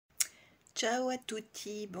Ciao à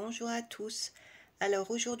tutti, bonjour à tous. Alors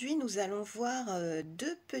aujourd'hui nous allons voir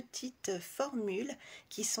deux petites formules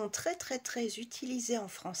qui sont très utilisées en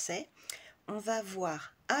français. On va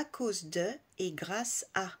voir à cause de et grâce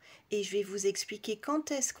à, et je vais vous expliquer quand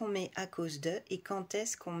est-ce qu'on met à cause de et quand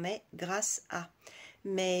est-ce qu'on met grâce à.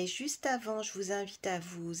 Mais juste avant, je vous invite à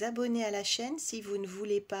vous abonner à la chaîne si vous ne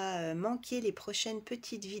voulez pas manquer les prochaines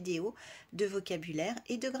petites vidéos de vocabulaire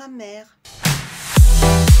et de grammaire.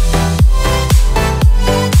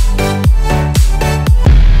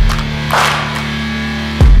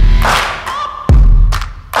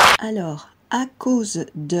 Alors, à cause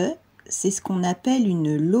de, c'est ce qu'on appelle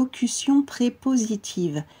une locution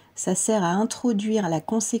prépositive. Ça sert à introduire la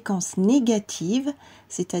conséquence négative,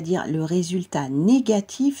 c'est-à-dire le résultat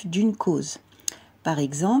négatif d'une cause. Par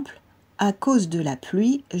exemple, à cause de la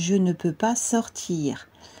pluie, je ne peux pas sortir.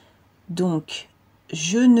 Donc,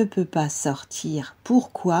 je ne peux pas sortir.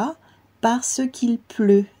 Pourquoi? Parce qu'il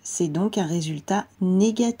pleut. C'est donc un résultat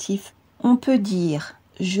négatif. On peut dire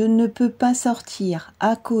je ne peux pas sortir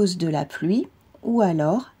à cause de la pluie, ou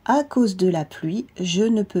alors à cause de la pluie, je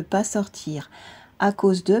ne peux pas sortir. À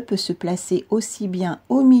cause de peut se placer aussi bien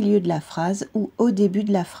au milieu de la phrase ou au début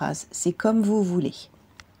de la phrase. C'est comme vous voulez.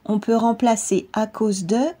 On peut remplacer à cause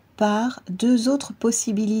de par deux autres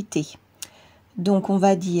possibilités. Donc on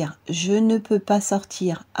va dire je ne peux pas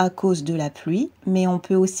sortir à cause de la pluie, mais on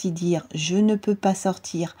peut aussi dire je ne peux pas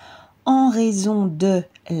sortir en raison de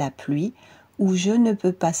la pluie, ou je ne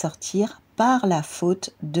peux pas sortir par la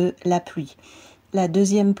faute de la pluie. La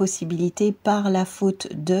deuxième possibilité, par la faute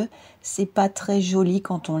de, c'est pas très joli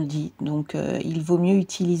quand on le dit. Donc il vaut mieux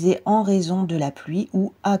utiliser en raison de la pluie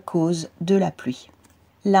ou à cause de la pluie.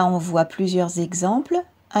 Là on voit plusieurs exemples.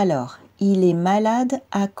 Alors, il est malade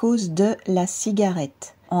à cause de la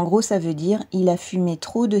cigarette. En gros, ça veut dire il a fumé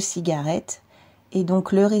trop de cigarettes et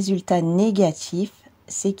donc le résultat négatif,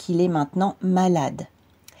 c'est qu'il est maintenant malade.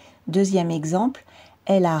 Deuxième exemple,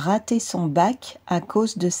 elle a raté son bac à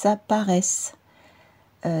cause de sa paresse.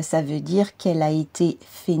 Ça veut dire qu'elle a été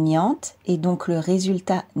feignante et donc le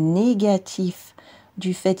résultat négatif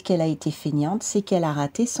du fait qu'elle a été feignante, c'est qu'elle a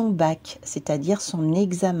raté son bac, c'est-à-dire son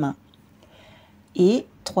examen. Et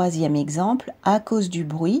troisième exemple, à cause du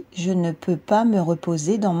bruit, je ne peux pas me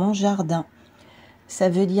reposer dans mon jardin. Ça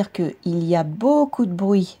veut dire qu'il y a beaucoup de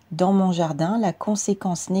bruit dans mon jardin. La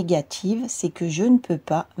conséquence négative, c'est que je ne peux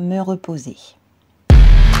pas me reposer.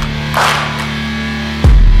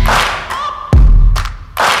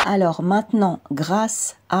 Alors maintenant,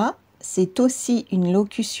 grâce à, c'est aussi une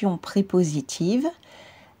locution prépositive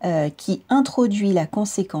qui introduit la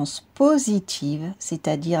conséquence positive,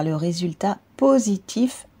 c'est-à-dire le résultat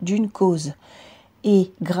positif d'une cause.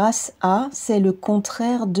 Et grâce à, c'est le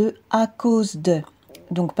contraire de à cause de.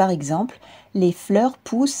 Donc par exemple, les fleurs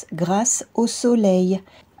poussent grâce au soleil.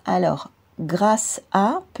 Alors, grâce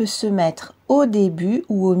à peut se mettre au début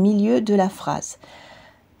ou au milieu de la phrase.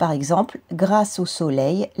 Par exemple, grâce au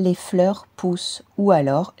soleil, les fleurs poussent. Ou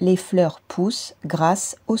alors, les fleurs poussent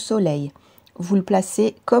grâce au soleil. Vous le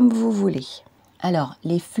placez comme vous voulez. Alors,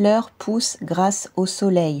 les fleurs poussent grâce au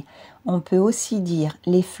soleil. On peut aussi dire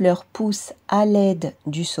les fleurs poussent à l'aide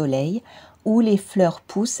du soleil ou les fleurs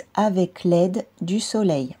poussent avec l'aide du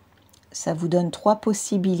soleil. Ça vous donne trois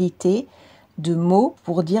possibilités de mots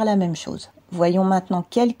pour dire la même chose. Voyons maintenant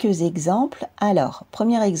quelques exemples. Alors,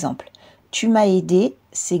 premier exemple, tu m'as aidé,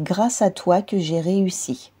 c'est grâce à toi que j'ai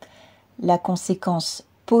réussi. La conséquence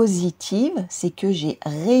positive, c'est que j'ai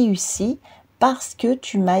réussi parce que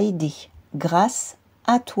tu m'as aidé, grâce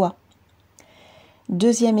à toi.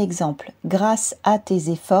 Deuxième exemple, grâce à tes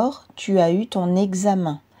efforts, tu as eu ton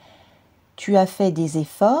examen. Tu as fait des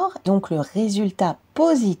efforts, donc le résultat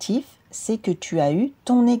positif, c'est que tu as eu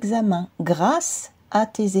ton examen grâce à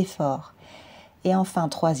tes efforts. Et enfin,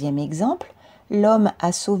 troisième exemple, l'homme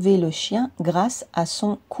a sauvé le chien grâce à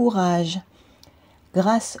son courage.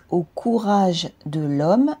 Grâce au courage de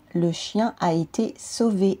l'homme, le chien a été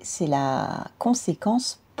sauvé. C'est la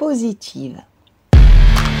conséquence positive.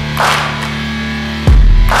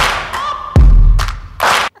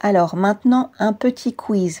 Alors maintenant, un petit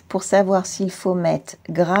quiz pour savoir s'il faut mettre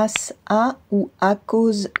grâce à ou à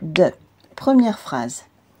cause de. Première phrase.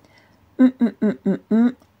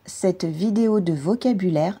 Cette vidéo de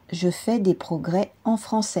vocabulaire, je fais des progrès en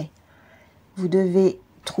français. Vous devez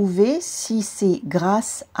trouver si c'est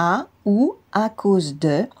grâce à ou à cause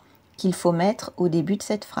de qu'il faut mettre au début de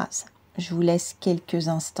cette phrase. Je vous laisse quelques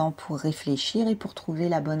instants pour réfléchir et pour trouver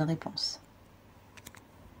la bonne réponse.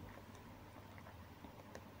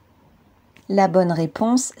 La bonne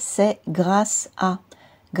réponse, c'est grâce à.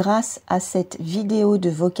 Grâce à cette vidéo de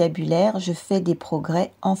vocabulaire, je fais des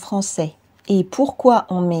progrès en français. Et pourquoi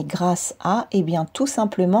on met grâce à? Eh bien, tout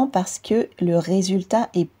simplement parce que le résultat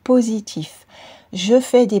est positif. Je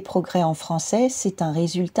fais des progrès en français, c'est un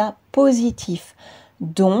résultat positif.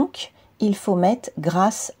 Donc, il faut mettre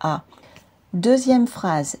grâce à. Deuxième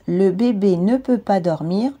phrase, le bébé ne peut pas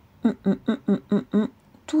dormir.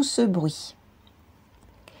 Tout ce bruit.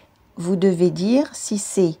 Vous devez dire si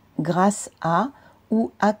c'est grâce à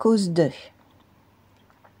ou à cause de.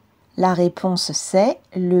 La réponse c'est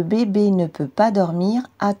le bébé ne peut pas dormir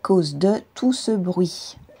à cause de tout ce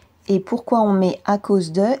bruit. Et pourquoi on met à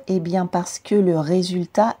cause de? Eh bien parce que le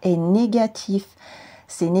résultat est négatif.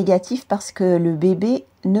 C'est négatif parce que le bébé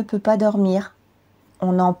ne peut pas dormir.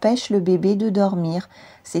 On empêche le bébé de dormir.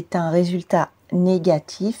 C'est un résultat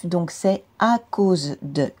négatif, donc c'est à cause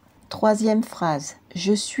de. Troisième phrase.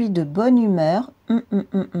 Je suis de bonne humeur.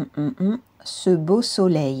 Ce beau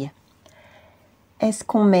soleil. Est-ce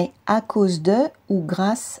qu'on met à cause de ou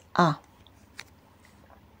grâce à?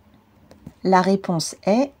 La réponse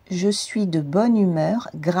est je suis de bonne humeur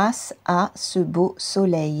grâce à ce beau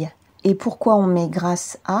soleil. Et pourquoi on met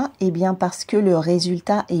grâce à? Eh bien parce que le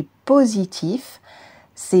résultat est positif.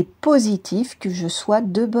 C'est positif que je sois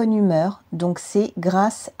de bonne humeur, donc c'est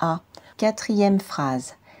grâce à. Quatrième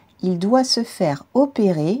phrase. Il doit se faire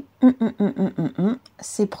opérer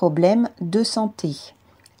ses problèmes de santé.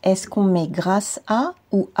 Est-ce qu'on met grâce à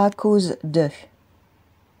ou à cause de?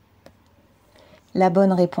 La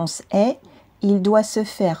bonne réponse est il doit se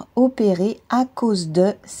faire opérer à cause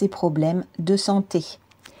de ses problèmes de santé.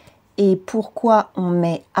 Et pourquoi on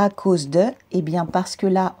met à cause de? Eh bien parce que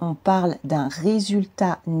là on parle d'un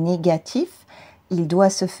résultat négatif. Il doit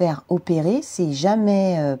se faire opérer, c'est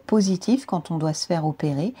jamais positif quand on doit se faire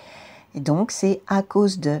opérer. Et donc c'est à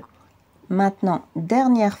cause de. Maintenant,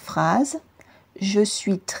 dernière phrase. Je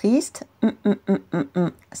suis triste,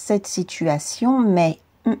 cette situation, mais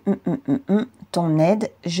ton aide,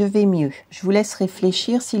 je vais mieux. Je vous laisse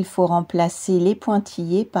réfléchir s'il faut remplacer les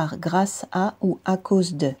pointillés par grâce à ou à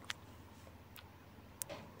cause de.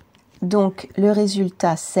 Donc, le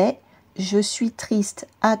résultat c'est je suis triste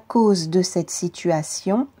à cause de cette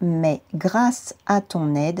situation, mais grâce à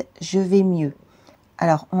ton aide, je vais mieux.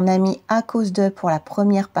 Alors, on a mis à cause de pour la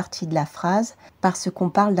première partie de la phrase parce qu'on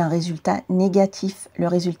parle d'un résultat négatif. Le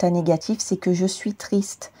résultat négatif, c'est que je suis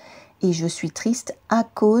triste. Et je suis triste à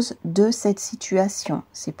cause de cette situation.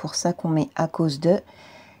 C'est pour ça qu'on met à cause de.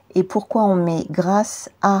 Et pourquoi on met grâce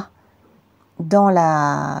à dans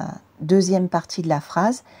la deuxième partie de la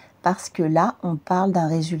phrase? Parce que là, on parle d'un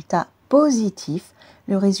résultat positif.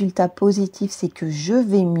 Le résultat positif, c'est que je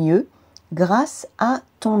vais mieux grâce à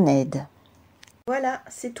ton aide. Voilà,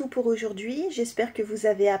 c'est tout pour aujourd'hui. J'espère que vous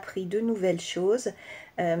avez appris de nouvelles choses.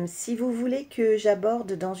 Si vous voulez que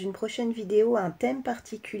j'aborde dans une prochaine vidéo un thème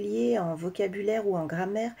particulier en vocabulaire ou en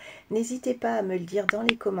grammaire, n'hésitez pas à me le dire dans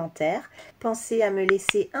les commentaires. Pensez à me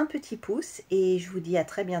laisser un petit pouce et je vous dis à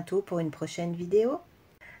très bientôt pour une prochaine vidéo.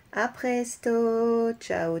 A presto,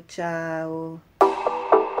 ciao ciao.